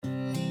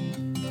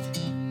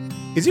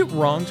Is it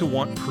wrong to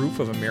want proof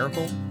of a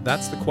miracle?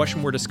 That's the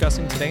question we're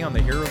discussing today on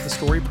the Hero of the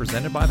Story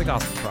presented by the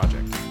Gospel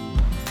Project.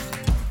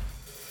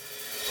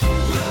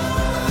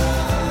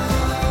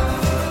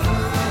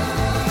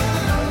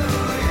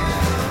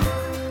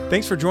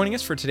 Thanks for joining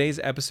us for today's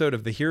episode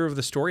of the Hero of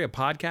the Story, a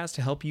podcast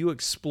to help you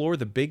explore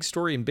the big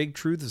story and big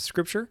truths of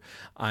Scripture.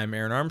 I'm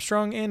Aaron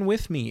Armstrong, and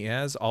with me,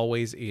 as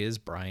always, is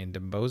Brian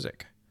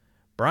Dembowczyk.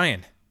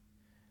 Brian,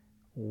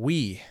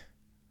 we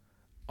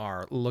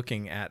are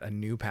looking at a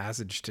new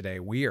passage today.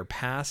 We are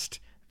past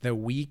the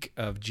week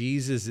of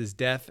Jesus'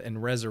 death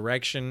and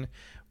resurrection.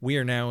 We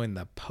are now in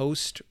the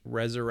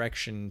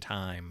post-resurrection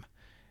time,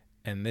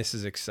 and this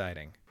is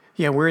exciting.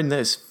 Yeah, we're in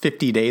this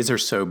 50 days or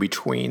so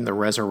between the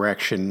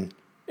resurrection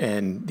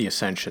and the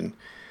ascension.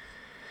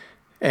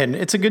 And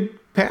it's a good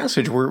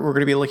passage. We're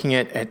going to be looking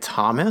at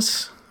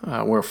Thomas,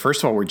 where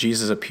first of all, where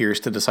Jesus appears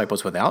to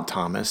disciples without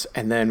Thomas,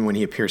 and then when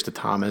he appears to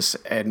Thomas.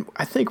 And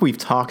I think we've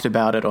talked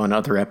about it on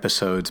other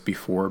episodes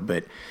before,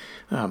 but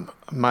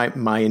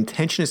my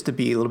intention is to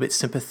be a little bit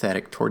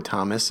sympathetic toward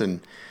Thomas,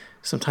 and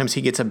sometimes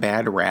he gets a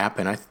bad rap,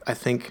 and I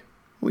think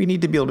we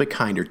need to be a little bit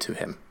kinder to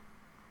him.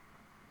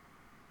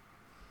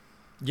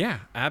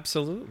 Yeah,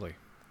 absolutely.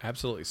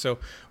 Absolutely. So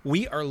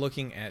we are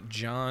looking at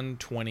John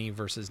 20,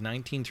 verses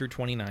 19 through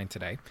 29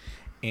 today.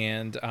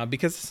 And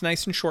because it's a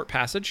nice and short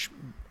passage,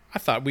 I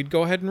thought we'd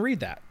go ahead and read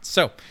that.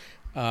 So,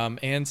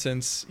 and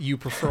since you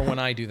prefer when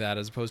I do that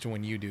as opposed to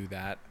when you do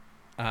that,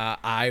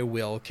 I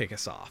will kick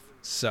us off.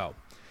 So,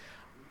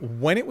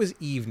 when it was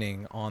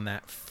evening on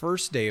that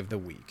first day of the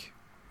week,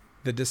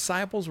 the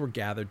disciples were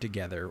gathered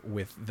together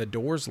with the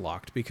doors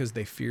locked because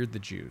they feared the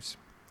Jews.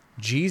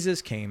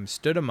 Jesus came,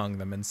 stood among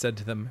them, and said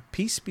to them,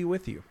 "Peace be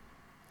with you."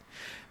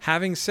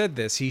 Having said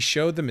this, he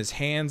showed them his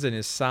hands and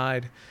his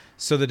side,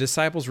 so the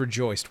disciples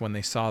rejoiced when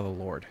they saw the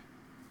Lord.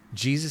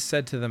 Jesus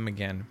said to them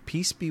again,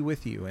 "Peace be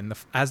with you, and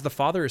as the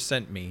Father has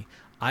sent me,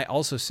 I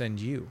also send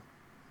you."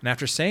 And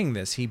after saying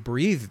this, he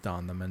breathed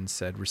on them and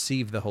said,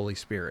 "Receive the Holy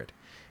Spirit.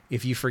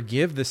 If you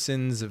forgive the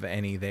sins of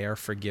any, they are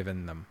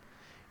forgiven them.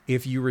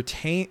 If you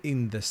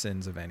retain the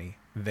sins of any,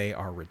 they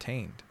are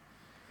retained."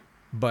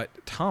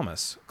 But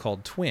Thomas,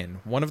 called Twin,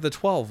 one of the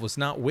 12, was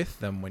not with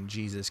them when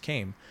Jesus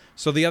came.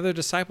 So the other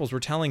disciples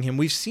were telling him,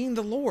 "We've seen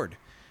the Lord."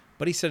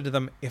 But he said to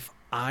them, "If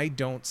I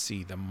don't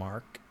see the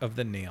mark of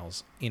the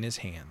nails in his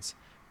hands,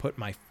 put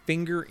my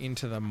finger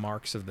into the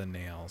marks of the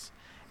nails,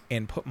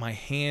 and put my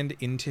hand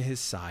into his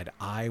side,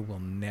 I will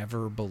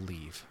never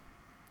believe."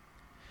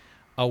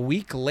 A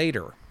week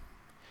later,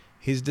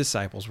 his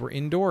disciples were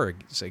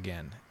indoors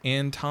again,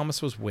 and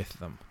Thomas was with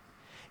them.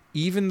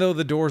 Even though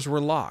the doors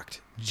were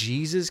locked,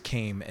 Jesus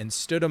came and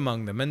stood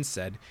among them and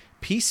said,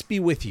 "Peace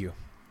be with you."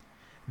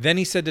 Then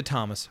he said to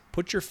Thomas,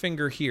 "Put your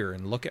finger here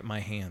and look at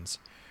my hands.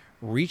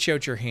 Reach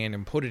out your hand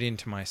and put it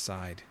into my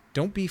side.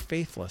 Don't be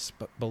faithless,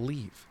 but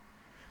believe."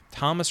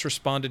 Thomas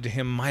responded to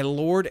him, "My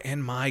Lord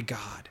and my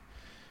God."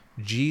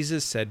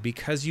 Jesus said,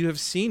 "Because you have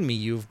seen me,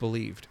 you have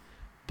believed.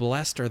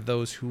 Blessed are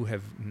those who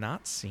have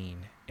not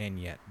seen and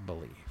yet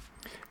believe."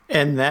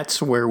 And that's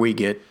where we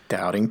get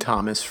doubting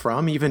Thomas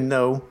from, even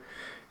though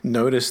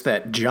notice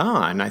that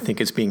John, I think,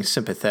 is being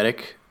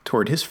sympathetic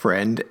toward his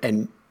friend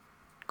and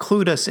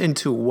clued us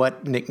into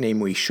what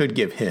nickname we should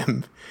give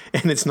him.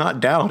 And it's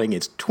not doubting,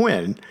 it's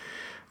Twin.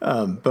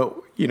 But,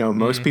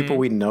 most people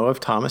we know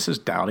of Thomas as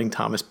doubting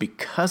Thomas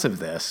because of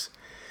this.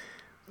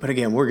 But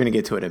again, we're going to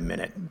get to it in a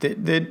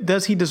minute.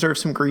 Does he deserve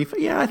some grief?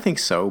 Yeah, I think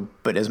so.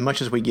 But as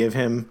much as we give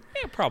him,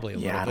 Yeah, probably a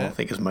little bit. I don't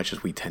think as much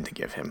as we tend to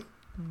give him.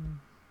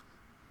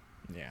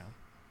 Yeah.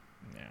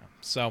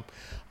 So,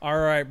 all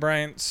right,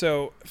 Brian.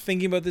 So,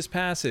 thinking about this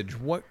passage,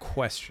 what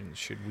questions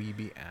should we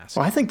be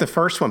asking? Well, I think the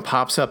first one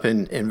pops up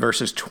in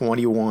verses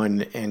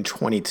 21 and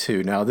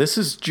 22. Now, this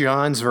is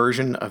John's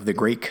version of the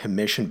Great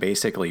Commission,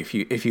 basically.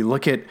 If you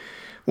look at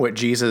what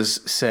Jesus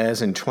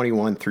says in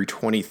 21 through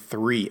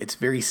 23, it's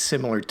very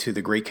similar to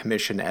the Great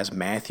Commission as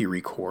Matthew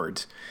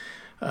records.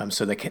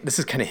 So this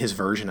is kind of his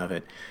version of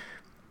it.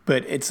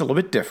 But it's a little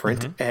bit different.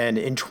 Mm-hmm. And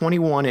in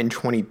 21 and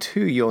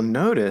 22, you'll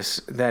notice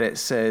that it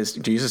says,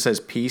 Jesus says,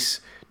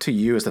 "Peace to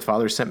you, as the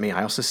Father sent me,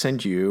 I also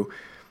send you."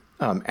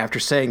 After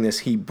saying this,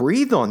 he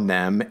breathed on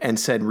them and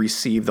said,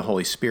 "Receive the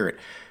Holy Spirit."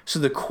 So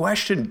the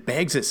question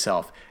begs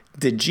itself,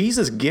 did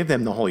Jesus give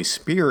them the Holy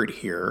Spirit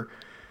here?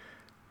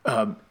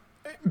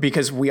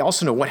 Because we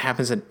also know what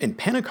happens in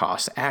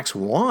Pentecost. Acts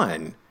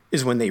 1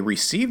 is when they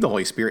received the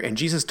Holy Spirit, and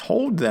Jesus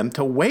told them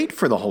to wait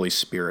for the Holy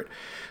Spirit.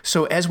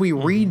 So as we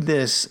read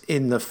this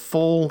in the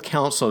full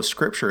counsel of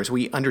Scripture, as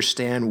we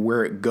understand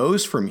where it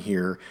goes from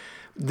here,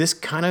 this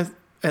kind of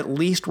at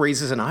least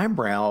raises an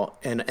eyebrow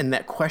and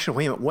that question,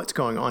 wait a minute, what's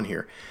going on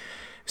here?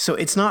 So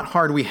it's not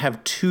hard. We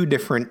have two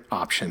different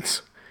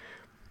options.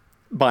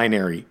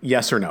 Binary,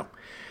 yes or no.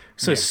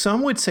 So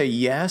Some would say,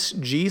 yes,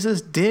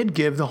 Jesus did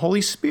give the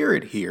Holy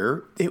Spirit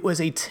here. It was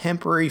a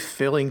temporary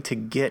filling to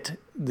get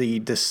the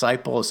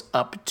disciples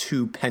up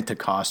to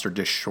Pentecost or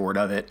just short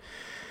of it.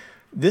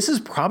 This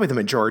is probably the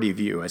majority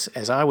view.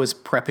 As I was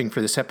prepping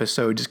for this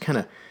episode, just kind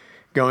of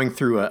going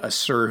through a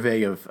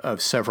survey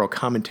of several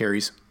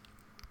commentaries,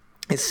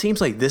 it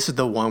seems like this is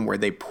the one where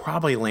they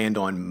probably land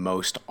on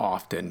most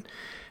often.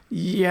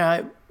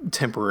 Yeah,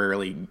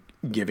 temporarily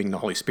giving the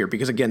Holy Spirit,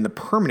 because again, the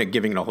permanent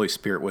giving of the Holy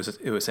Spirit was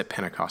at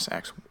Pentecost,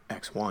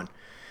 Acts 1.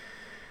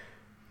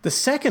 The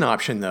second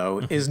option,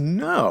 though, is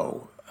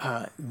no.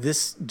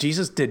 This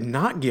Jesus did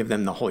not give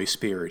them the Holy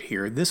Spirit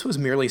here. This was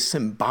merely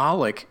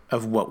symbolic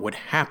of what would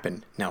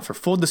happen. Now, for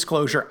full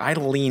disclosure, I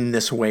lean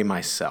this way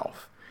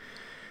myself.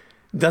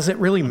 Does it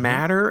really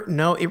matter?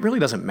 No, it really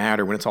doesn't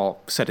matter when it's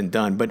all said and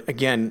done. But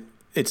again,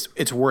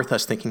 it's worth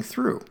us thinking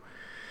through.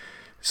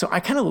 So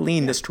I kind of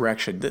lean this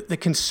direction. The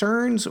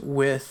concerns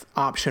with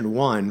option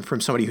one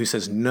from somebody who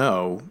says,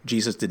 no,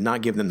 Jesus did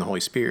not give them the Holy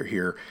Spirit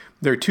here,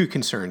 there are two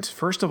concerns.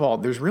 First of all,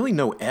 there's really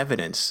no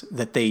evidence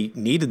that they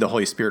needed the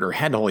Holy Spirit or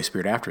had the Holy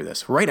Spirit after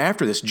this. Right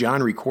after this,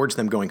 John records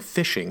them going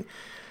fishing,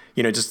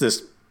 just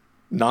this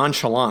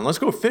nonchalant, let's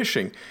go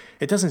fishing.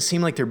 It doesn't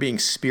seem like they're being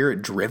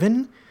Spirit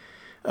driven.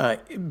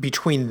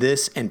 Between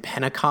this and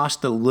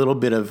Pentecost, the little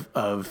bit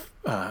of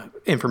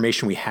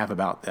information we have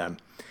about them.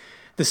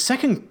 The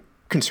second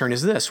concern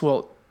is this.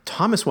 Well,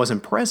 Thomas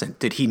wasn't present.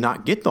 Did he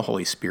not get the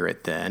Holy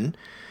Spirit then?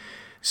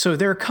 So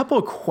there are a couple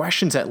of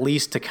questions at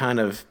least to kind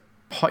of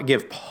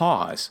give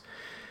pause.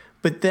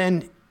 But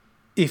then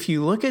if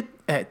you look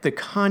at the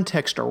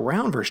context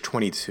around verse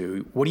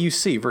 22, what do you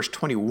see? Verse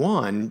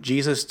 21,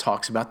 Jesus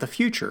talks about the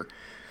future.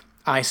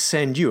 I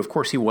send you. Of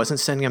course, he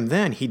wasn't sending them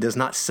then. He does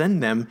not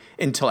send them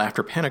until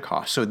after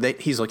Pentecost. So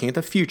he's looking at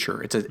the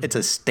future. It's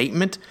a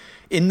statement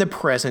in the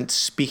present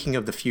speaking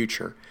of the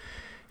future.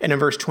 And in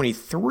verse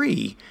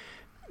 23,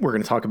 we're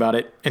going to talk about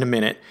it in a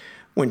minute,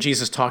 when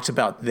Jesus talks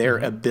about their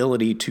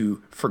ability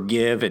to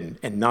forgive and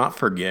not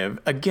forgive,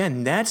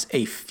 again, that's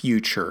a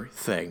future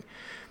thing.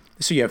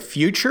 So you have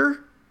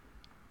future,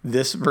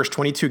 this verse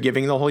 22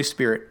 giving the Holy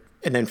Spirit,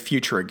 and then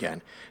future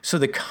again. So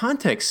the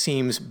context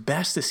seems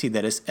best to see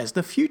that as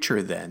the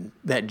future then,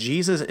 that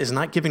Jesus is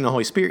not giving the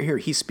Holy Spirit here.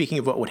 He's speaking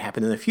of what would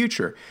happen in the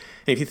future.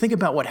 And if you think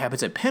about what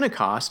happens at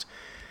Pentecost,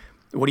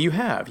 what do you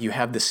have? You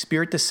have the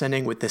Spirit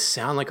descending with this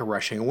sound like a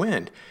rushing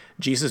wind.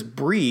 Jesus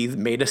breathed,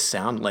 made a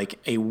sound like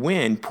a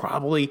wind,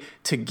 probably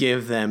to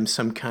give them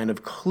some kind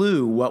of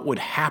clue what would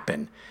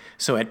happen.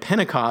 So at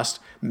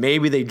Pentecost,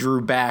 maybe they drew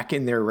back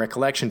in their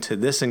recollection to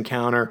this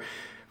encounter,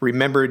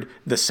 remembered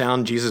the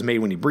sound Jesus made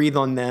when he breathed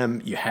on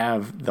them. You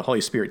have the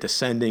Holy Spirit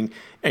descending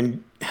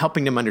and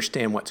helping them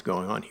understand what's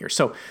going on here.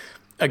 So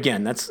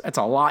again, that's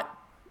a lot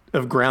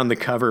of ground to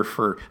cover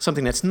for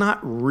something that's not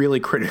really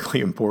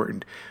critically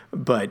important.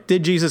 But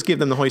did Jesus give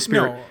them the Holy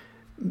Spirit? No.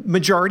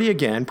 Majority,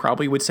 again,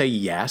 probably would say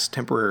yes,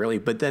 temporarily.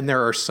 But then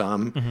there are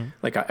some,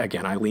 like,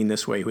 again, I lean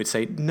this way, who would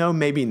say, no,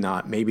 maybe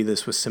not. Maybe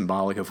this was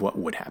symbolic of what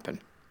would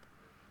happen.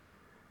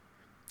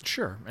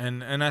 Sure.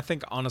 And I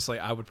think, honestly,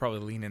 I would probably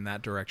lean in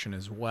that direction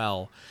as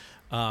well,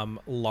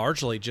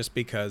 largely just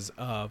because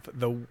of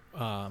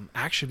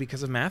actually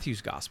because of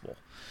Matthew's gospel.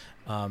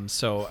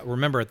 So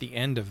remember at the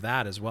end of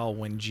that as well,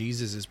 when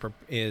Jesus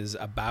is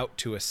about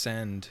to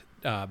ascend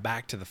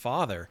back to the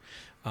Father,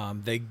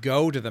 they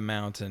go to the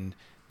mountain.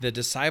 The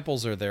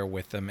disciples are there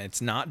with them.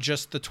 It's not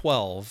just the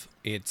 12,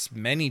 it's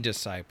many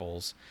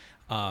disciples.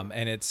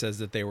 And it says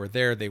that they were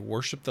there, they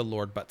worshiped the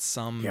Lord, but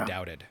some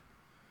doubted.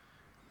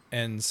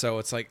 And so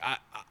it's like,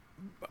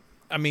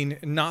 I mean,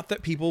 not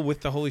that people with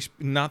the Holy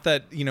Spirit, not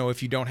that,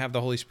 if you don't have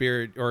the Holy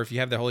Spirit, or if you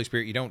have the Holy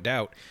Spirit, you don't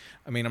doubt.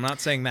 I mean, I'm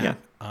not saying that.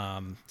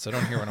 Yeah. So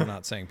don't hear what I'm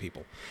not saying,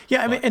 people.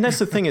 Yeah, I mean, and that's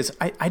the thing is,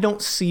 I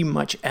don't see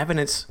much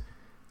evidence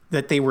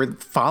that they were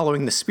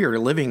following the Spirit or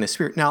living the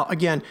Spirit. Now,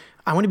 again,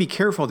 I want to be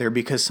careful there,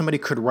 because somebody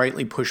could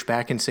rightly push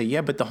back and say,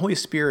 yeah, but the Holy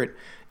Spirit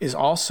is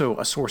also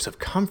a source of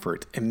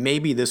comfort. And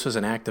maybe this was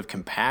an act of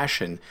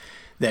compassion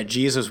that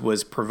Jesus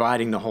was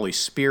providing the Holy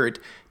Spirit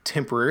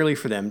temporarily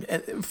for them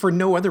for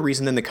no other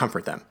reason than to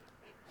comfort them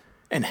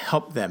and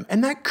help them.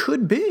 And that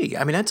could be.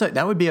 I mean,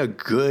 that would be a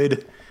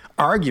good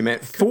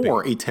argument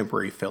for a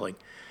temporary filling.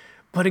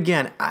 But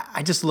again,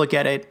 I just look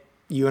at it,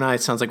 you and I,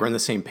 it sounds like we're on the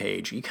same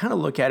page. You kind of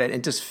look at it, and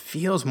it just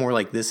feels more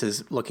like this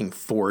is looking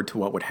forward to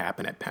what would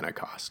happen at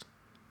Pentecost.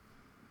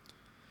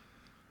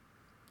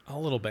 A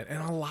little bit.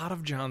 And a lot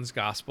of John's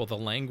gospel, the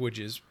language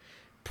is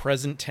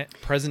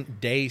present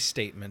day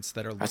statements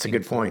that are looking That's a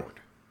good point. Forward.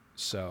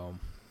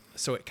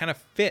 So it kind of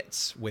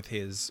fits with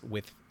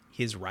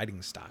his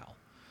writing style.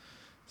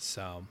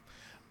 So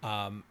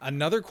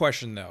another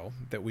question, though,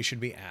 that we should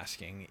be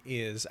asking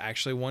is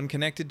actually one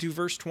connected to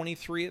verse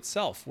 23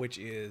 itself, which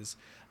is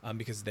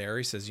because there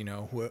he says,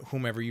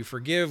 whomever you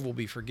forgive will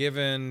be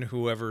forgiven.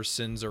 Whoever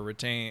sins or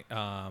retains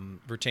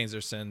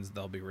their sins,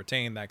 they'll be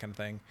retained, that kind of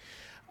thing.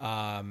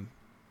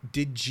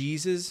 Did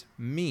Jesus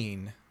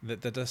mean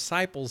that the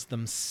disciples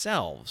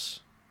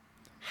themselves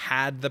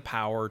had the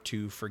power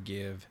to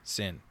forgive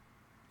sin?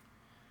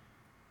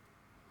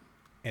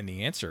 And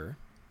the answer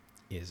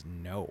is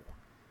no.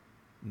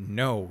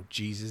 No,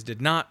 Jesus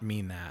did not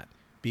mean that,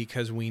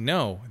 because we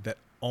know that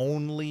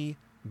only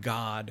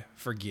God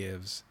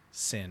forgives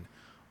sin.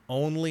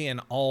 Only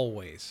and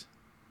always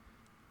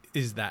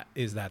is that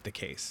the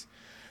case.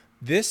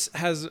 This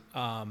has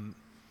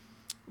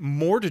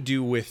more to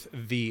do with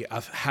the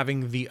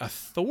having the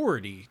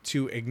authority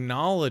to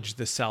acknowledge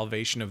the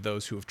salvation of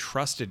those who have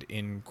trusted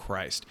in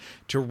Christ,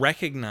 to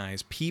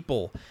recognize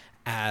people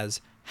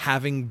as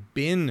having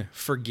been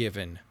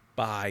forgiven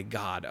by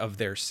God of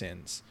their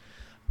sins.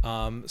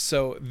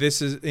 So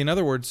this is, in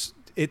other words,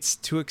 it's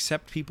to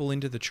accept people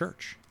into the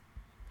church.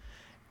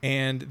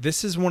 And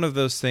this is one of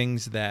those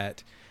things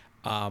that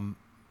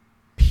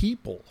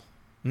people,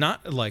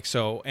 not like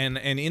so, and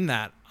in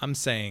that, I'm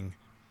saying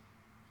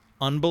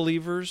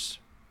unbelievers,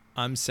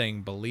 I'm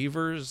saying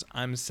believers,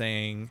 I'm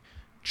saying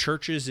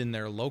churches in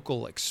their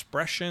local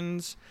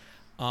expressions,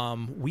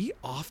 we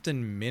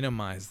often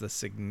minimize the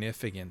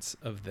significance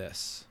of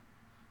this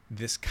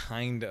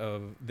kind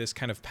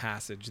of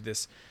passage,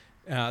 this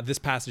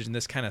passage and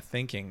this kind of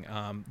thinking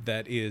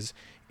that is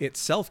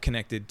itself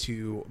connected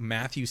to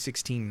Matthew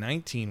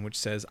 16:19, which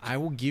says, "I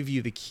will give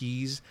you the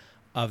keys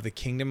of the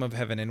kingdom of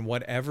heaven, and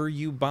whatever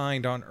you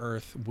bind on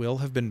earth will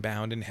have been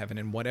bound in heaven,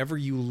 and whatever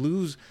you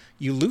loose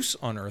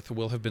on earth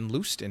will have been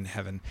loosed in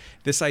heaven."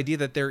 This idea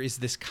that there is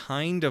this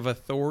kind of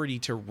authority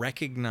to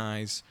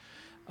recognize,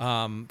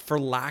 for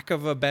lack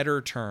of a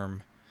better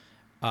term,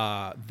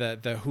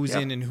 the who's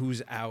in and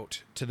who's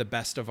out to the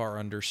best of our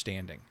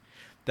understanding.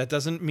 That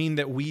doesn't mean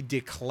that we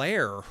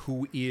declare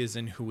who is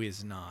and who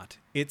is not.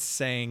 It's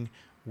saying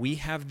we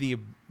have the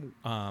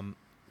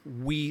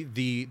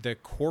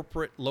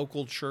corporate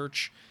local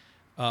church,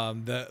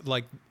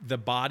 the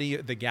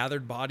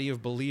gathered body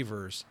of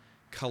believers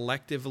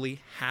collectively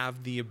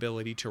have the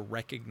ability to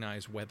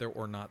recognize whether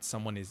or not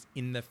someone is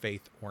in the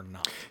faith or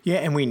not. Yeah,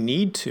 and we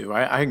need to.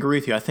 I agree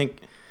with you. I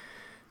think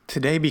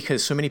today,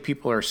 because so many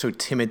people are so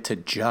timid to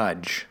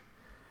judge,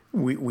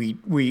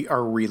 we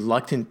are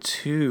reluctant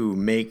to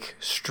make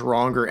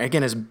stronger,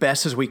 again, as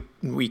best as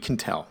we can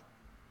tell.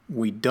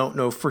 We don't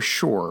know for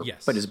sure,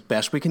 yes, but as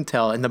best we can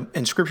tell,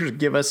 and scriptures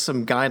give us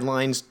some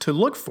guidelines to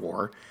look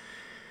for,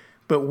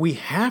 but we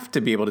have to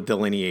be able to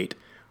delineate,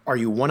 are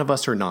you one of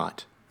us or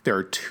not? There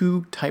are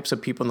two types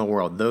of people in the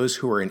world, those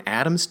who are in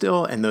Adam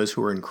still and those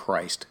who are in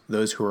Christ.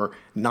 Those who are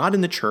not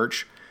in the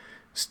church,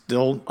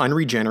 still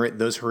unregenerate,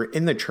 those who are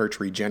in the church,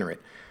 regenerate.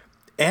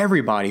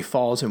 Everybody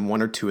falls in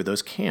one or two of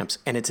those camps.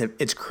 And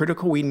it's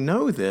critical we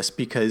know this,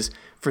 because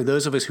for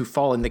those of us who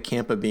fall in the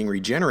camp of being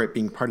regenerate,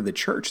 being part of the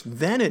church,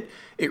 then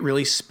it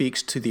really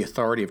speaks to the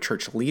authority of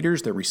church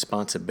leaders, their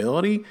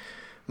responsibility.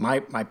 My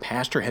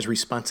pastor has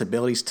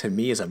responsibilities to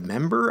me as a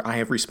member. I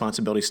have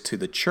responsibilities to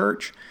the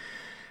church.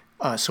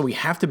 So we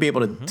have to be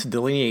able to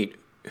delineate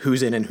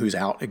who's in and who's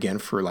out, again,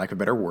 for lack of a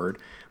better word.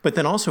 But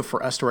then also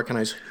for us to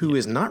recognize who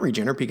is not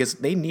regenerate, because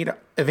they need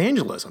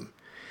evangelism.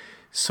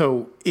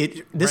 So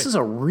this is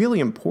a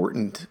really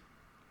important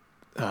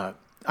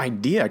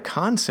idea,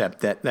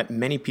 concept that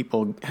many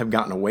people have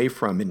gotten away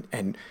from.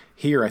 And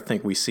here I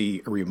think we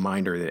see a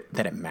reminder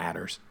that it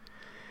matters.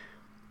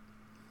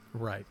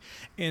 Right.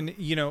 And,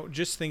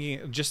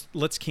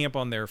 let's camp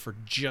on there for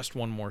just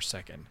one more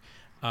second,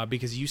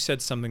 because you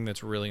said something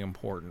that's really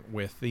important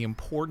with the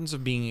importance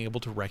of being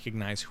able to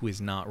recognize who is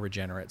not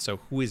regenerate.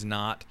 So who is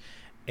not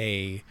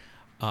a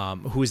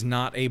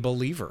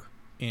believer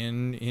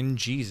in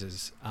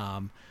Jesus.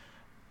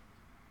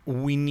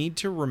 We need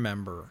to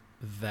remember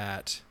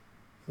that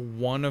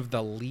one of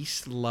the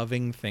least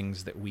loving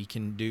things that we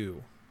can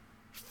do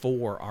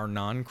for our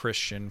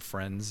non-Christian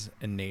friends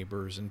and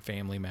neighbors and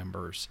family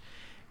members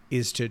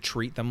is to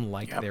treat them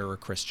like they're a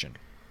Christian.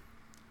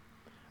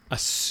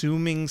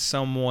 Assuming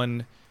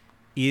someone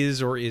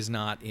is or is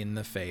not in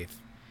the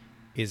faith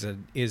is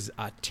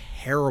a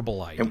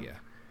terrible idea,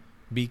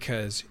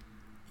 because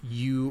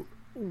you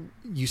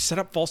set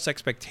up false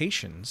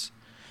expectations.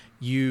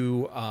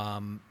 You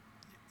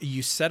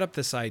set up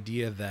this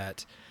idea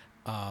that,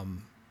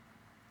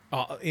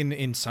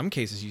 in some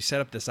cases, you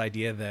set up this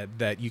idea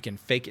that you can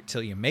fake it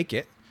till you make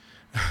it.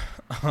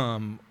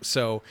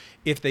 So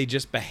if they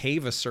just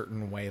behave a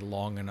certain way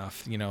long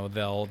enough,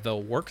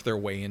 they'll work their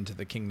way into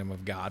the kingdom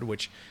of God,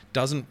 which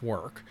doesn't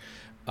work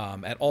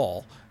at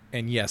all.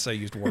 And yes, I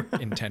used work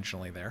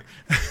intentionally there.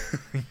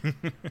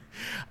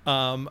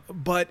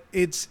 But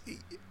it's.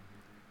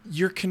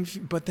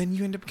 But then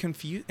you end up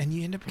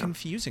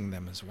confusing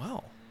them as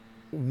well.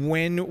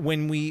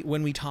 When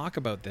we talk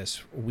about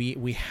this,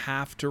 we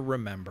have to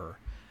remember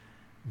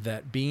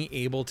that being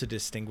able to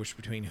distinguish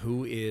between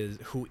who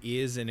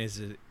is and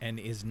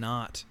is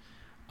not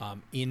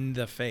in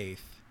the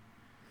faith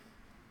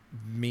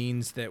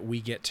means that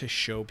we get to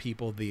show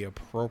people the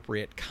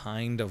appropriate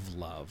kind of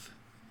love.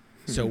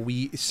 So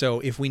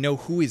if we know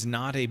who is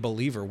not a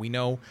believer, we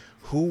know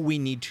who we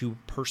need to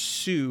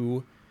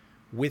pursue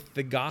with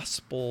the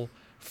gospel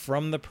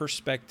from the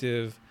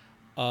perspective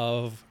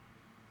of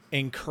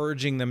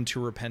encouraging them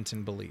to repent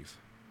and believe.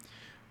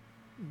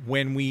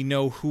 When we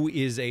know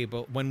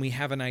when we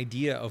have an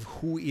idea of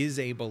who is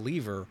a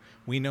believer,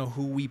 we know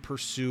who we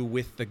pursue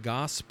with the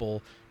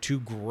gospel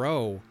to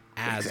grow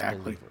as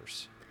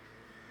believers.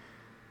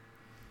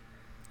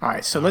 All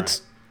right, so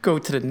let's go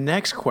to the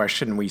next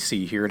question we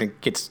see here, and it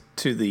gets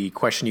to the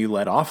question you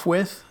led off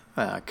with,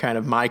 kind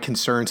of my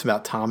concerns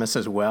about Thomas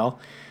as well.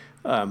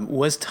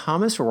 Was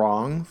Thomas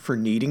wrong for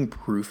needing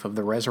proof of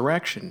the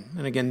resurrection?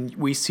 And again,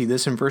 we see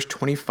this in verse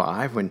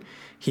 25 when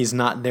he's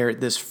not there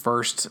at this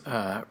first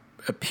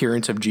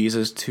appearance of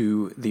Jesus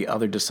to the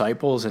other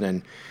disciples.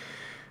 And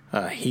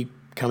then he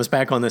comes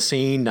back on the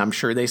scene. I'm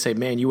sure they say,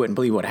 man, you wouldn't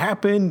believe what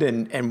happened.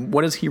 And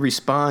what does he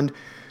respond?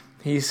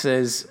 He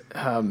says,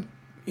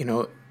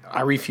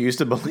 I refuse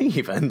to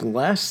believe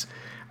unless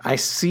I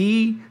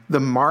see the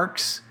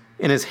marks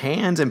in his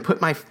hands and put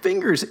my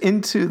fingers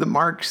into the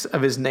marks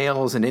of his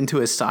nails and into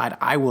his side.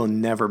 I will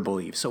never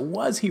believe. So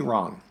was he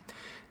wrong?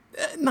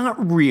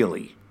 Not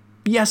really.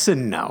 Yes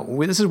and no.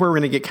 This is where we're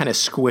going to get kind of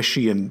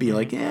squishy and be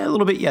like, a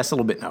little bit yes, a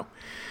little bit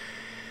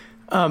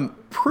no.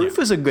 Proof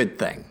is a good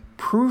thing.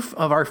 Proof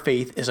of our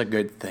faith is a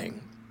good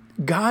thing.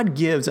 God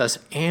gives us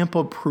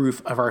ample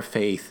proof of our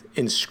faith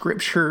in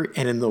Scripture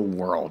and in the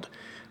world.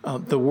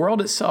 The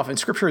world itself, and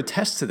Scripture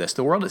attests to this,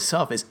 the world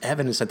itself is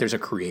evidence that there's a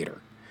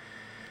creator.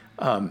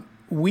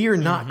 We are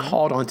not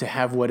called on to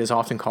have what is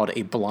often called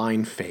a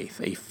blind faith,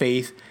 a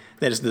faith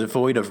that is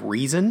devoid of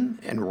reason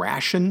and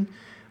ration,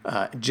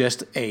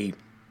 just a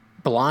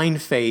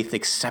blind faith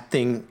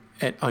accepting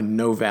a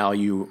no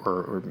value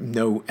or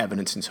no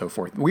evidence and so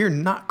forth. We are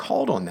not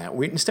called on that.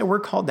 Instead, we're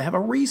called to have a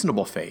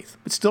reasonable faith.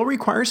 It still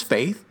requires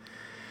faith.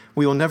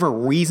 We will never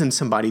reason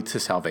somebody to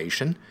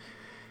salvation.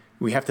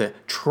 We have to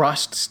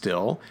trust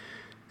still.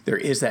 There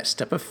is that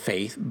step of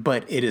faith,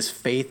 but it is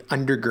faith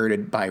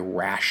undergirded by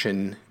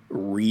ration,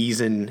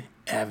 reason,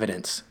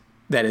 evidence.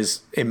 That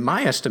is, in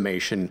my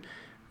estimation,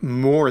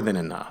 more than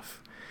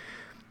enough.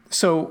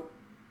 So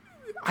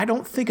I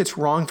don't think it's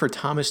wrong for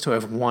Thomas to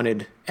have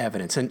wanted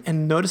evidence.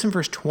 And notice in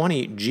verse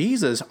 20,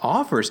 Jesus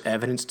offers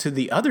evidence to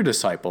the other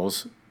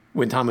disciples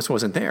when Thomas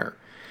wasn't there.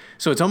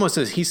 So it's almost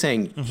as he's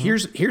saying,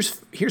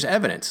 here's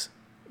evidence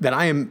that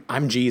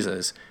I'm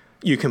Jesus.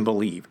 You can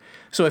believe.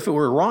 So if it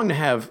were wrong to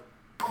have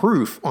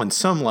proof on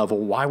some level,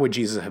 why would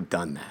Jesus have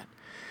done that?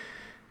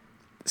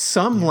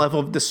 Some level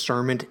of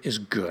discernment is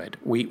good.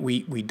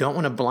 We don't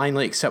want to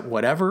blindly accept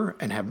whatever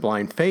and have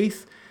blind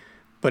faith.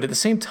 But at the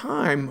same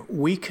time,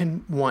 we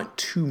can want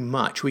too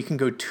much. We can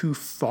go too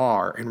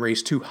far and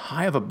raise too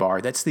high of a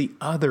bar. That's the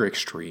other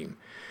extreme.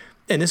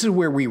 And this is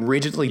where we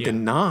rigidly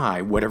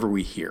deny whatever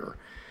we hear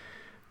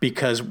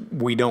because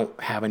we don't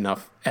have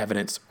enough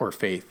evidence or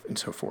faith and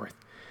so forth.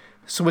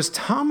 So was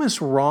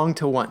Thomas wrong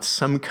to want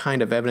some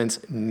kind of evidence?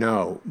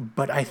 No.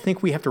 But I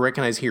think we have to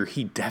recognize here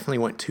he definitely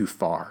went too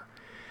far.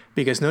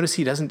 Because notice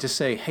he doesn't just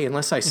say, hey,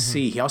 unless I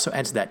see, he also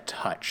adds that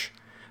touch.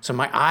 So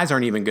my eyes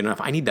aren't even good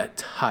enough. I need that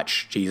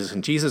touch, Jesus.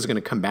 And Jesus is going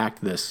to come back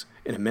to this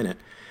in a minute.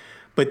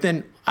 But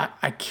then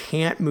I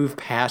can't move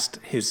past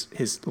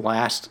his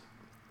last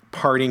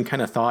parting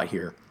kind of thought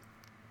here.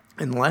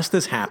 Unless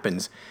this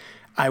happens,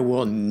 I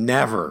will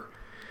never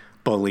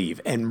believe.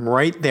 And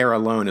right there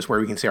alone is where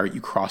we can say, all right,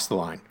 you crossed the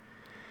line.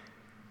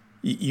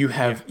 You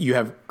have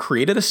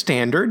created a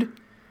standard,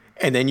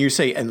 and then you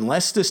say,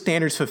 unless the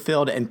standard's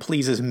fulfilled and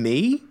pleases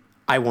me,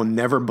 I will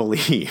never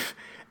believe.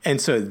 And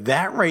so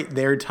that right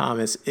there,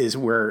 Thomas, is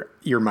where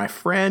you're my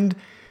friend.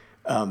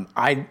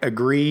 I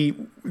agree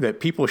that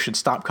people should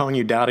stop calling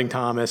you Doubting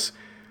Thomas.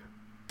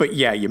 But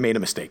yeah, you made a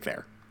mistake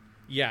there.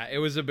 Yeah, it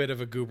was a bit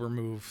of a goober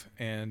move.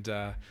 And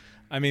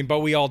but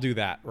we all do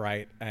that,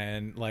 right?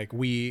 And like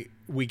we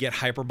get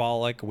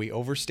hyperbolic, we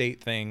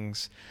overstate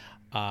things.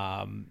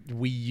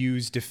 We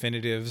use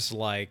definitives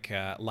like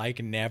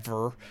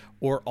never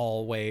or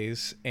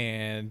always.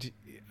 And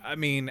I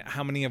mean,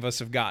 how many of us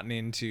have gotten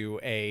into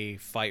a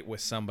fight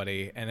with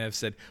somebody and have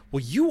said,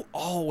 well, you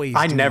always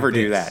I never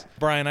do that.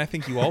 Brian, I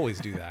think you always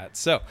do that.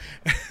 So,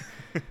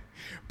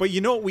 but you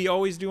know what we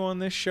always do on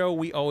this show?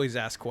 We always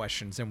ask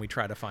questions and we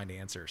try to find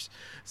answers.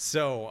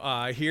 So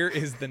here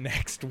is the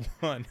next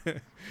one,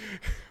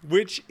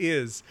 which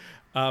is,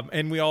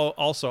 and we all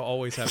also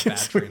always have bad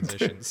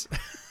transitions.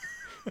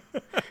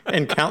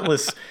 And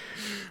countless.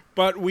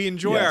 But we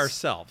enjoy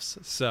ourselves.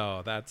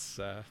 So that's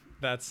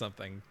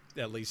something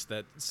at least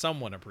that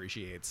someone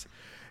appreciates.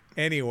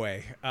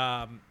 Anyway,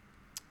 the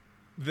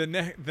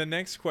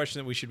next question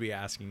that we should be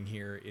asking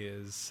here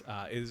is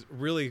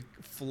really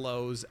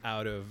flows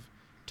out of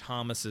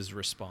Thomas's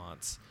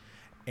response,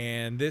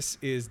 and this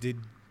is the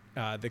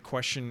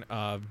question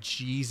of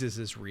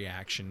Jesus's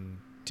reaction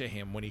to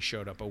him when he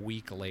showed up a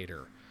week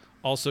later.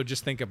 Also,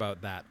 just think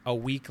about that, a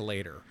week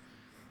later.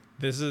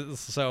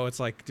 So it's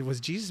like, was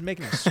Jesus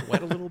making him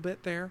sweat a little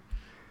bit there?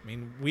 I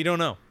mean, we don't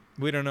know.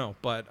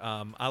 But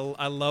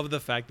I love the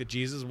fact that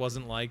Jesus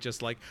wasn't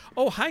just like,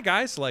 oh, hi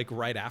guys, like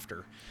right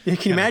after. Yeah,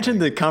 can you imagine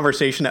the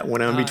conversation that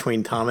went on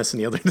between Thomas and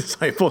the other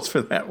disciples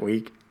for that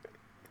week?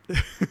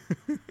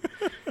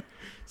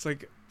 It's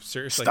like,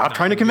 seriously. Stop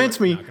trying to convince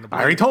me.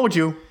 I already told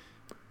you.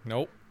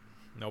 Nope.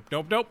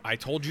 I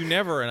told you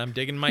never, and I'm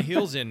digging my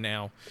heels in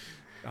now.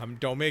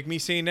 Don't make me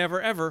say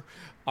never ever.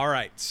 All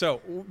right.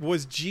 So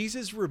was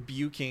Jesus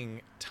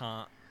rebuking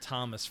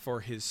Thomas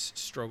for his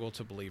struggle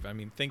to believe? I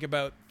mean, think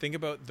about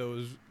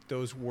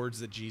those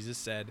words that Jesus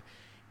said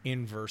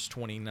in verse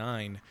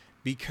 29.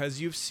 Because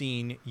you've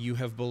seen, you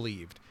have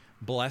believed.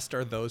 Blessed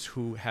are those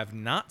who have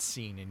not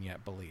seen and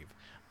yet believe.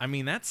 I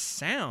mean, that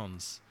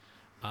sounds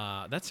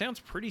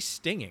pretty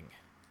stinging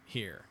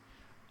here.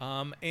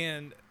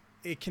 And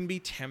it can be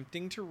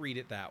tempting to read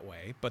it that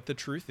way, but the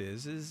truth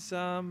is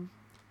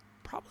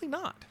probably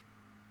not.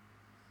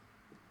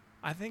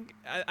 I think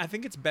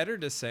it's better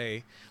to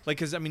say, like,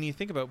 because I mean, you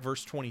think about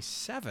verse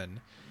 27,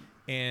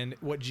 and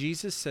what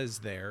Jesus says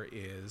there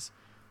is,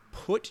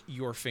 put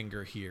your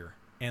finger here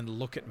and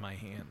look at my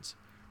hands.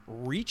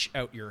 Reach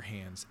out your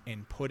hands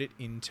and put it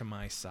into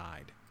my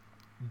side.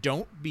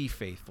 Don't be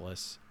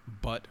faithless,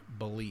 but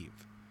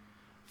believe.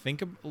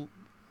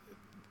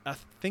 A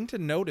thing to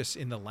notice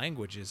in the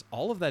language is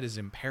all of that is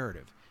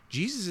imperative.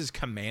 Jesus is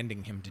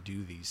commanding him to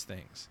do these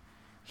things.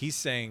 He's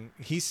saying,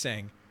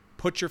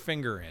 put your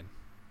finger in.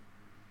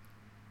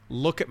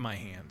 Look at my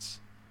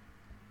hands.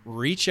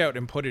 Reach out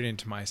and put it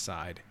into my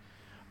side.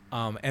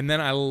 And then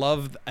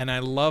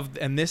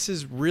and this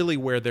is really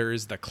where there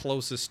is the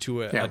closest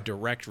to a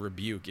direct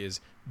rebuke is,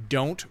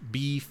 don't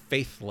be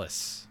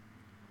faithless,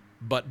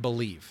 but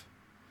believe.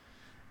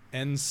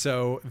 And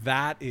so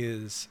that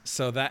is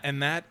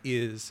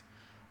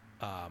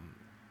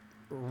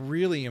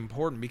really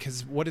important,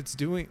 because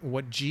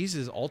what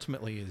Jesus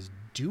ultimately is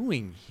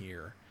doing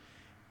here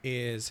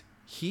is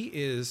he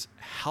is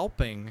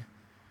helping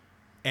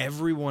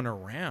everyone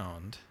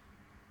around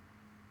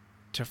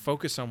to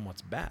focus on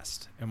what's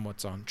best and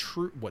what's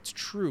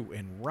true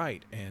and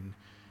right and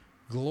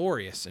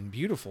glorious and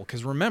beautiful.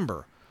 Because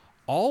remember,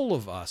 all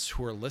of us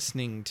who are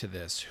listening to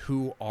this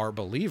who are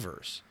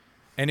believers,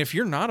 and if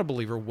you're not a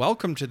believer,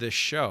 welcome to this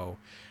show.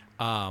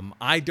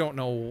 I don't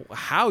know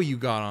how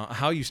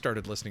you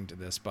started listening to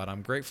this, but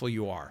I'm grateful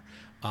you are.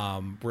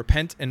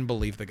 Repent and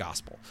believe the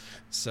gospel.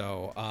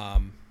 So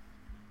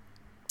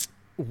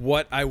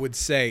what I would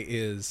say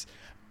is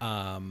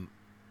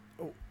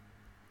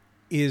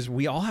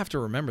we all have to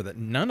remember that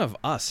none of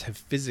us have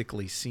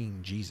physically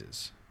seen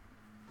Jesus.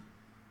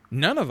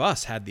 None of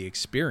us had the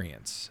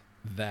experience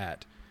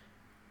that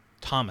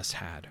Thomas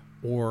had,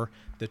 or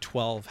the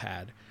 12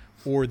 had,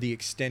 or the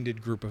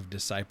extended group of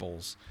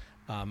disciples,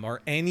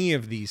 or any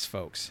of these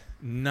folks.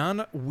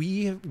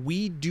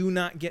 We do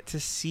not get to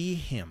see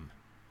him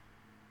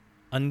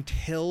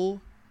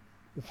until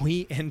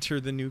we enter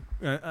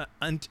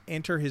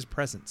enter his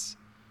presence.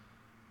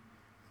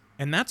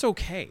 And that's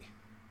okay.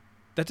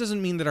 That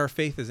doesn't mean that our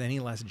faith is any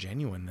less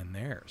genuine than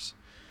theirs.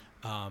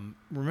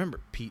 Remember,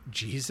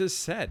 Jesus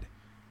said,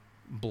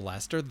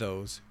 blessed are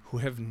those who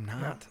have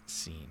not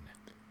seen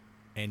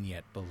and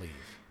yet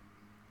believe.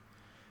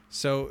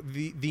 So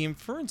the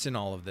inference in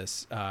all of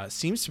this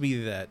seems to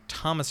be that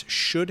Thomas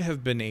should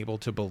have been able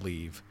to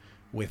believe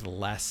with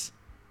less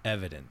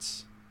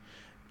evidence.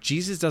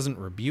 Jesus doesn't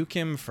rebuke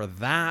him for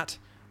that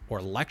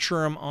or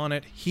lecture him on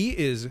it. He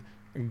is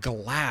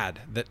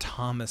glad that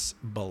Thomas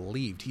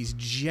believed. He's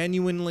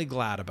genuinely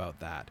glad about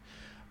that.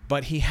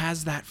 But he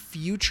has that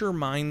future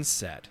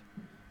mindset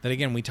that,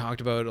 again, we talked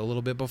about a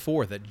little bit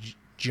before, that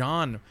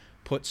John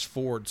puts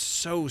forward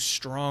so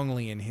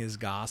strongly in his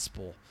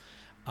gospel,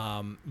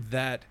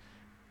 that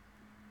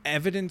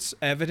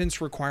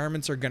evidence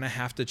requirements are going to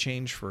have to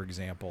change, for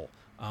example.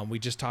 We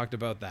just talked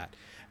about that.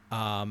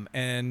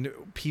 And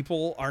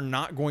people are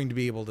not going to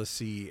be able to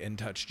see and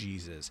touch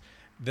Jesus.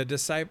 The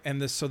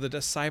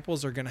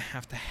disciples are going to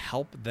have to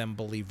help them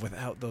believe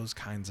without those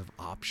kinds of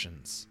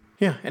options.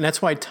 Yeah, and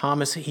that's why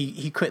Thomas,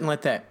 he couldn't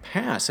let that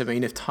pass. I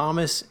mean, if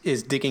Thomas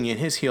is digging in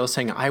his heels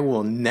saying, I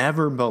will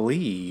never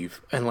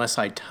believe unless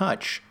I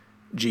touch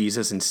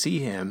Jesus and see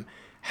him,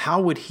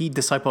 how would he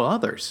disciple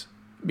others?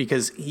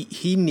 Because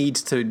he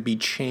needs to be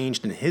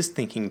changed in his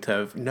thinking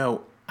to,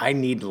 no, I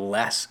need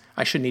less.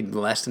 I should need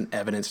less than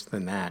evidence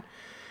than that.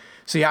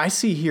 So yeah, I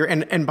see here,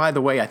 and by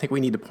the way, I think we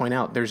need to point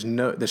out,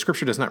 the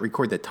scripture does not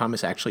record that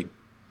Thomas actually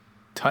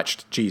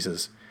touched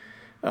Jesus.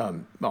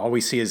 All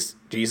we see is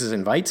Jesus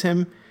invites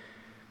him,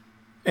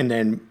 and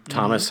then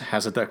Thomas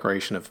has a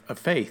declaration of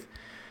faith.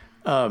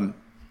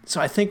 So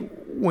I think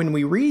when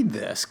we read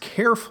this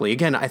carefully,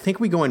 again, I think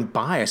we go in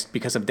biased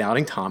because of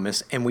doubting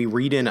Thomas, and we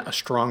read in a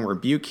strong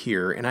rebuke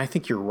here. And I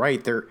think you're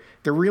right. There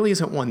really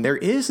isn't one. There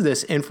is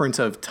this inference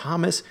of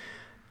Thomas,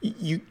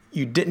 you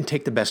didn't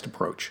take the best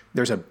approach.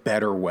 There's a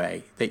better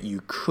way that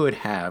you could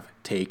have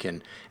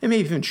taken, and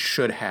maybe even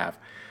should have.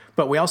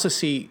 But we also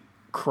see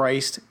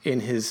Christ in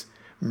his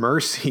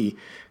mercy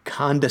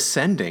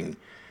condescending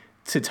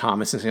to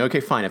Thomas and saying, okay,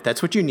 fine, if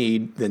that's what you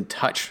need, then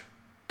touch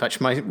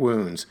my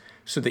wounds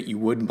so that you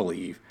would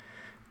believe.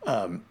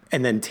 And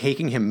then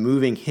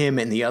moving him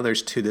and the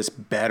others to this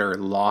better,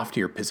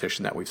 loftier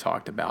position that we've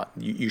talked about.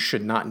 You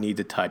should not need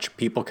to touch.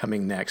 People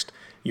coming next,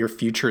 your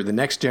future, the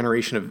next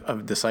generation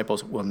of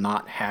disciples will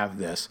not have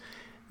this.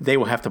 They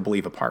will have to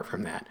believe apart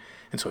from that.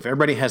 And so if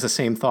everybody has the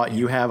same thought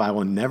you have, I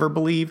will never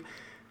believe,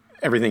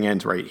 everything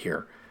ends right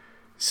here.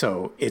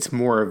 So it's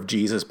more of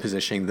Jesus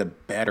positioning the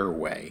better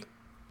way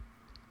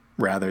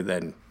rather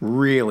than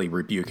really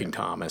rebuking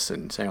Thomas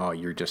and saying, oh,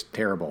 you're just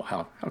terrible.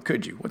 How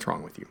could you? What's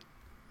wrong with you?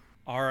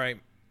 All right.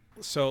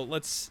 So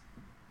let's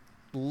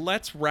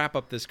wrap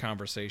up this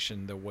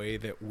conversation the way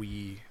that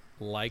we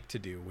like to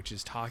do, which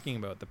is talking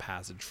about the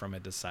passage from a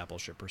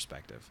discipleship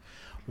perspective.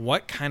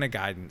 What kind of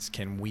guidance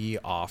can we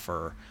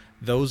offer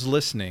those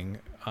listening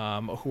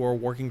who are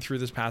working through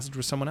this passage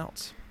with someone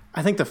else?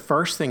 I think the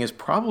first thing is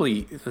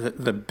probably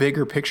the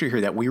bigger picture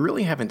here that we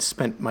really haven't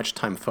spent much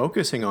time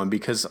focusing on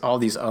because all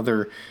these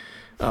other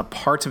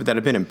parts of it that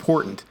have been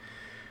important.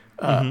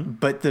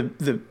 But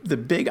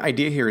the big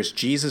idea here is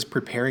Jesus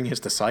preparing his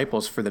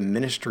disciples for the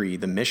ministry,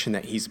 the mission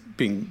that he's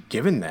been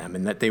given them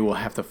and that they will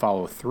have to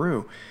follow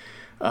through.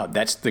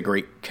 That's the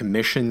Great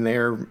Commission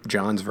there,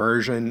 John's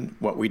version,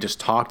 what we just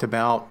talked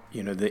about,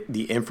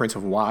 the inference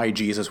of why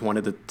Jesus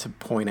wanted to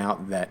point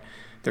out that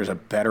there's a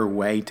better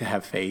way to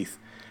have faith.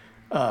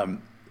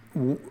 And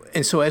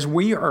so as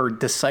we are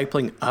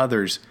discipling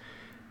others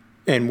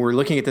and we're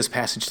looking at this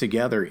passage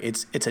together,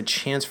 it's a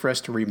chance for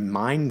us to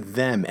remind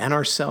them and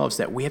ourselves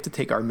that we have to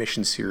take our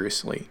mission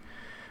seriously.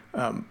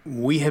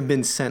 We have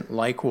been sent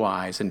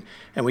likewise, and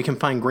we can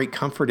find great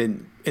comfort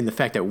in the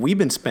fact that we've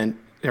been sent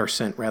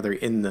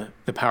in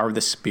the power of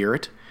the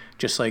Spirit,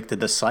 just like the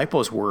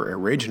disciples were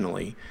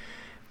originally,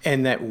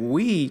 and that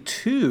we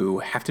too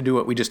have to do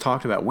what we just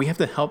talked about. We have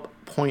to help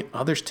point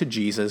others to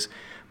Jesus,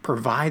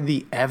 provide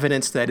the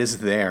evidence that is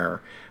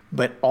there,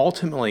 but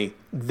ultimately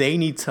they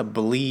need to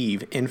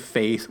believe in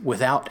faith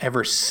without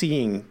ever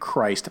seeing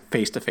Christ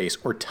face to face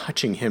or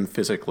touching him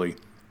physically.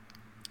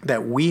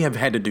 That we have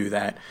had to do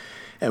that,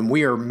 and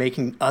we are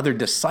making other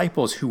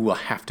disciples who will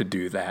have to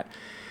do that.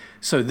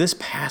 So this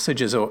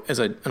passage is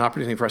an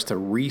opportunity for us to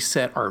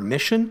reset our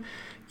mission,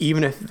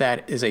 even if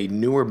that is a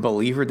newer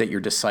believer that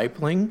you're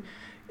discipling.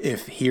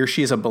 If he or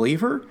she is a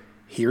believer,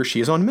 he or she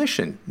is on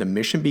mission. The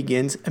mission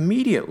begins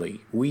immediately.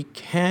 We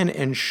can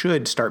and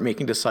should start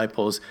making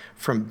disciples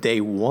from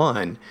day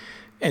one.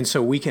 And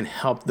so we can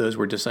help those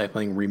we're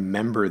discipling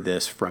remember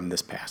this from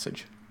this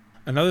passage.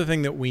 Another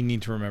thing that we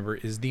need to remember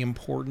is the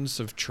importance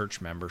of church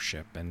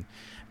membership and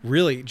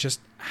really just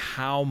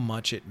how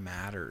much it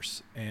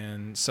matters.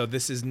 And so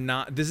this is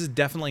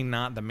definitely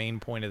not the main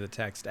point of the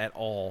text at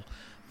all,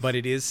 but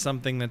it is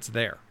something that's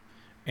there.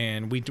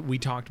 And we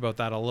talked about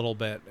that a little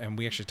bit, and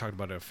we actually talked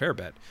about it a fair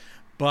bit.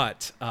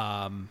 But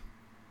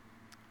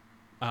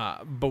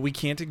we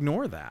can't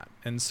ignore that.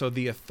 And so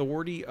the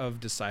authority of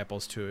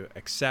disciples to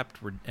accept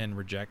and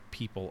reject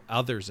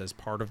others as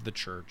part of the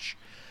church,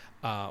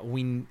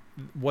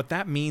 what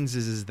that means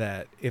is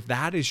that if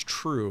that is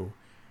true,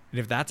 and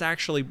if that's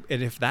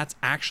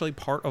actually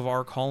part of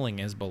our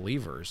calling as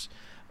believers,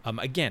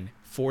 again,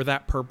 for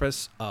that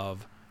purpose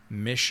of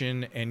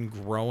mission and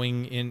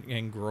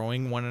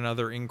growing one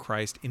another in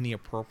Christ in the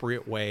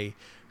appropriate way,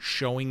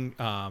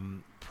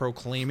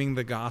 proclaiming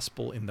the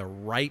gospel in the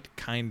right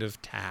kind of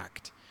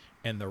tact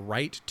and the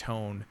right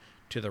tone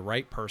to the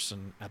right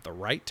person at the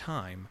right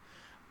time,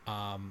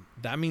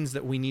 that means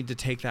that we need to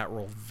take that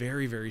role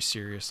very, very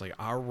seriously.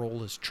 Our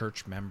role as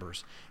church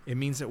members. It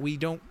means that we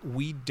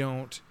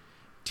don't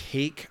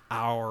take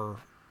our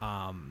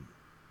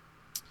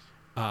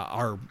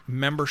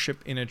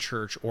membership in a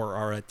church or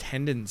our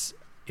attendance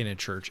in a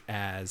church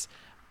as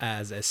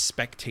a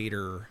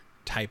spectator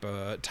type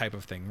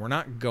of thing. We're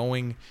not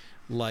going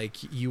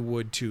like you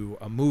would to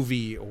a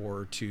movie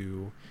or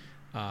to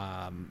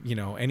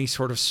any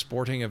sort of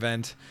sporting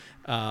event.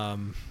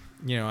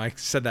 I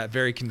said that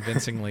very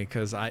convincingly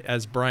because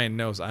as Brian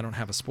knows, I don't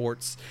have a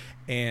sports,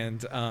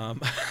 and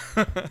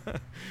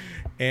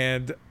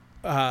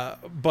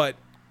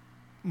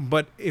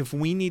but if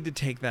we need to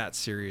take that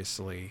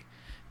seriously,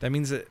 that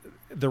means that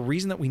the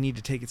reason that we need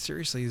to take it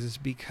seriously is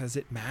because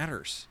it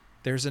matters.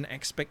 There's an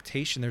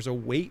expectation. There's a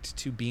weight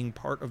to being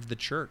part of the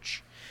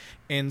church.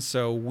 And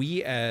so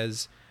we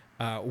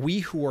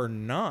who are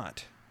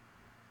not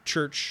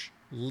church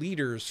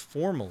leaders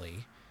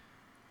formally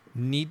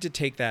need to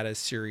take that as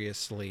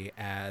seriously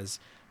as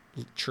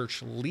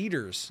church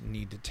leaders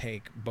need to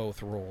take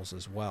both roles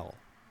as well.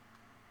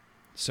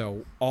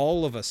 So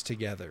all of us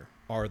together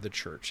are the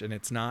church, and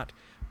it's not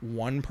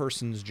one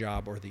person's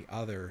job or the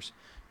other's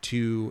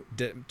to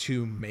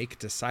make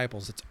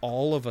disciples. It's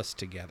all of us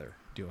together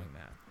doing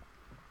that.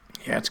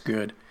 Yeah, it's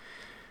good.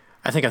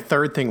 I think a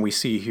third thing we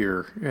see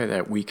here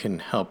that we can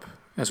help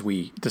as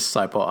we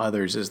disciple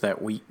others is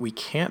that we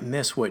can't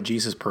miss what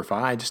Jesus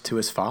provides to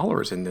his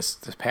followers in this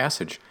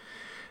passage.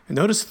 And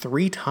notice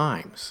 3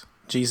 times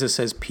Jesus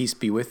says, "Peace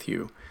be with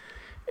you."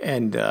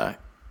 And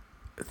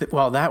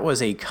while that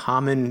was a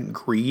common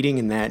greeting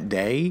in that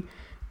day,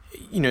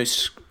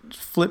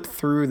 flip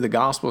through the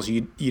Gospels,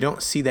 you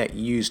don't see that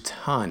used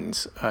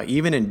tons.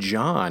 Even in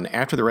John,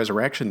 after the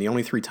resurrection, the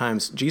only 3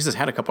 times Jesus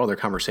had a couple other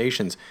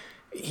conversations,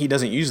 he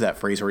doesn't use that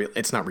phrase, or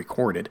it's not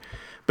recorded.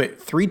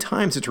 But 3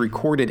 times it's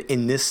recorded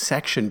in this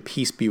section,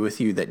 "Peace be with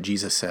you," that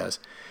Jesus says.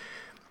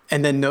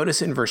 And then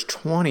notice in verse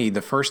 20,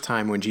 the first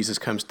time when Jesus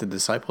comes to the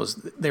disciples,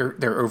 they're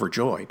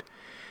overjoyed.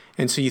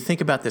 And so you think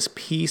about this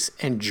peace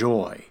and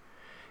joy.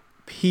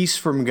 Peace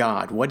from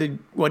God. What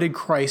did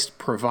Christ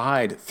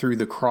provide through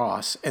the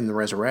cross and the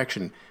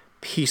resurrection?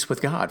 Peace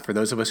with God. For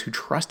those of us who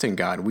trust in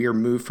God, we are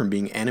moved from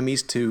being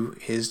enemies to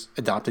his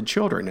adopted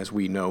children, as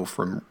we know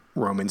from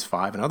Romans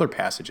 5 and other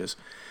passages.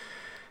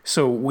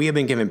 So we have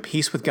been given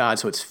peace with God.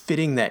 So it's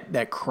fitting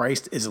that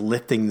Christ is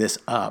lifting this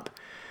up.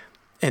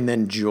 And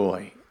then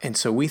joy. And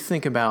so we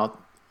think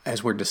about,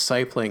 as we're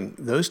discipling,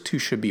 those two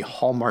should be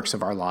hallmarks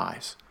of our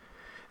lives.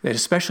 That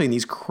especially in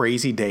these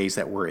crazy days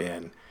that we're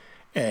in,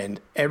 and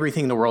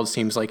everything in the world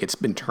seems like it's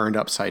been turned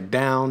upside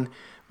down,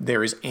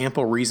 there is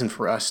ample reason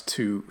for us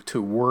to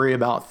worry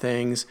about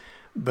things,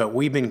 but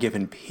we've been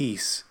given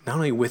peace, not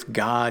only with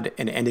God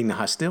and ending the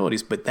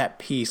hostilities, but that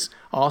peace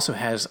also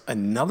has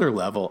another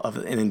level of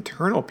an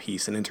internal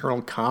peace, an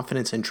internal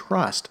confidence and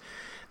trust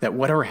that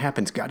whatever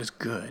happens, God is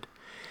good.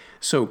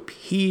 So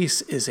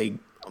peace is an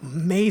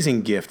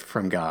amazing gift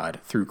from God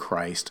through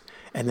Christ.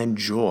 And then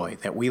joy,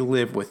 that we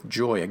live with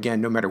joy.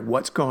 Again, no matter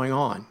what's going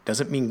on.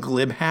 Doesn't mean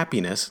glib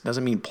happiness.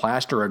 Doesn't mean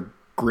plaster a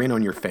grin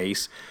on your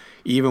face,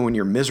 even when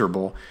you're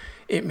miserable.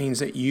 It means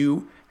that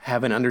you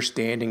have an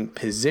understanding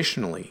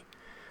positionally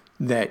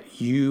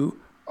that you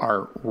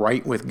are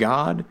right with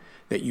God,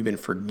 that you've been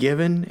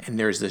forgiven, and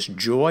there's this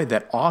joy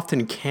that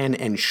often can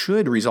and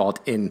should result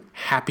in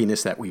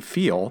happiness that we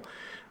feel,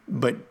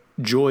 but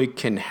joy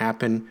can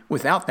happen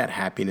without that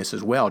happiness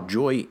as well.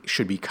 Joy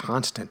should be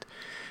constant.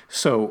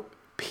 So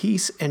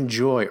peace and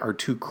joy are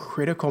two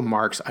critical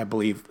marks, I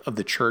believe, of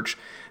the church,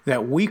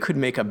 that we could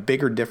make a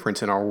bigger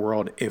difference in our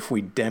world if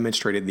we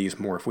demonstrated these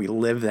more, if we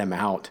live them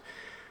out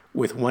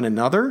with one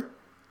another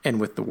and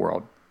with the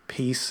world.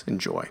 Peace and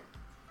joy.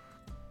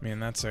 Man,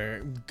 that's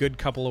a good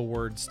couple of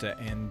words to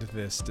end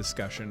this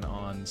discussion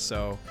on.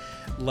 So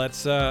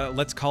let's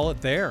call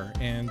it there.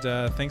 And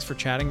thanks for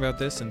chatting about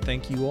this. And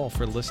thank you all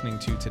for listening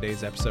to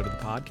today's episode of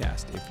the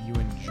podcast. If you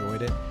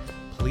enjoyed it,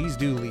 please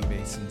do leave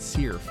a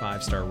sincere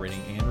 5-star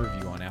rating and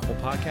review on Apple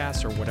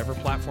Podcasts or whatever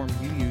platform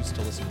you use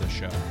to listen to the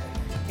show.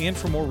 And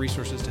for more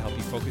resources to help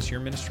you focus your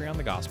ministry on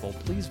the gospel,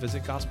 please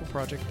visit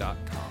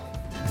gospelproject.com.